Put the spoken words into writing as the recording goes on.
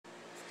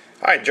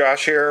Hi,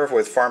 Josh here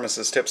with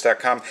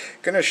PharmacistTips.com.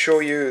 Going to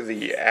show you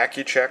the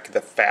Accu Chek, the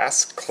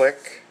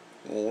FastClix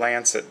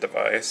Lancet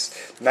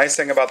device. Nice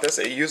thing about this,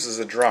 it uses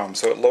a drum,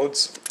 so it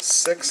loads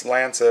 6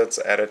 Lancets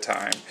at a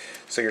time.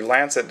 So your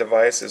Lancet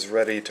device is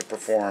ready to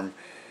perform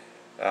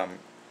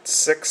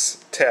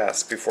 6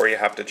 tests before you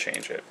have to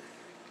change it.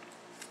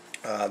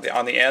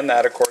 On the end,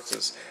 that of course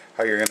is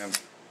how you're going to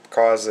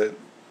cause it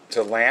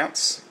to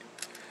lance.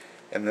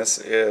 And this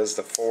is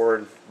the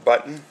forward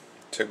button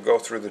to go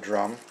through the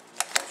drum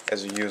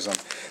as you use them.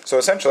 So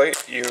essentially,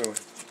 you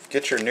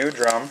get your new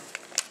drum.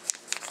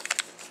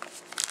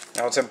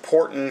 Now it's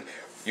important,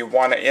 you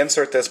want to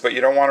insert this, but you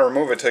don't want to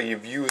remove it till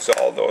you've used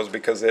all those,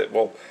 because it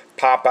will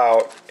pop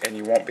out and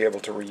you won't be able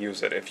to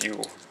reuse it if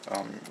you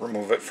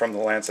remove it from the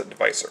Lancet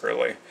device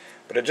early.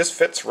 But it just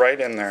fits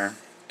right in there,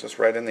 just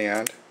right in the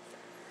end.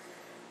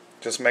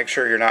 Just make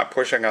sure you're not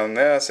pushing on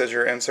this as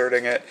you're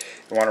inserting it.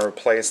 You want to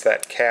replace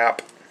that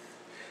cap.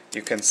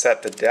 You can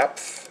set the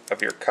depth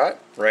of your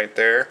cut right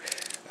there.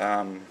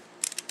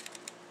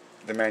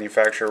 The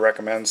manufacturer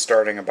recommends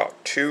starting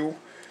about 2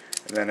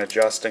 and then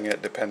adjusting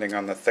it depending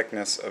on the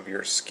thickness of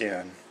your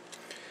skin.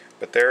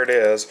 But there it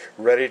is,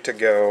 ready to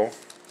go.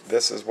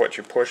 This is what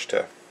you push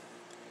to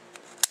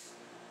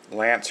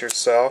lance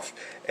yourself,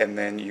 and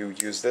then you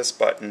use this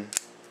button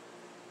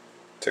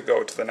to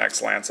go to the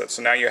next Lancet.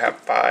 So now you have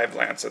 5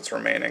 Lancets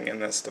remaining in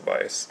this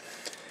device.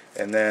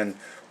 And then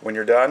when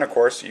you're done, of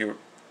course, you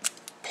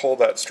pull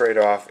that straight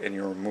off and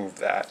you remove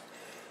that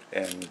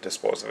and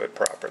dispose of it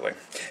properly.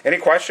 Any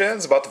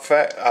questions about the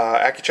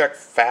Accu Chek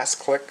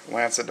FastClix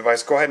Lancet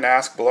device, go ahead and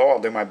ask below. I'll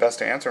do my best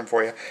to answer them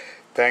for you.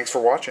 Thanks for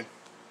watching.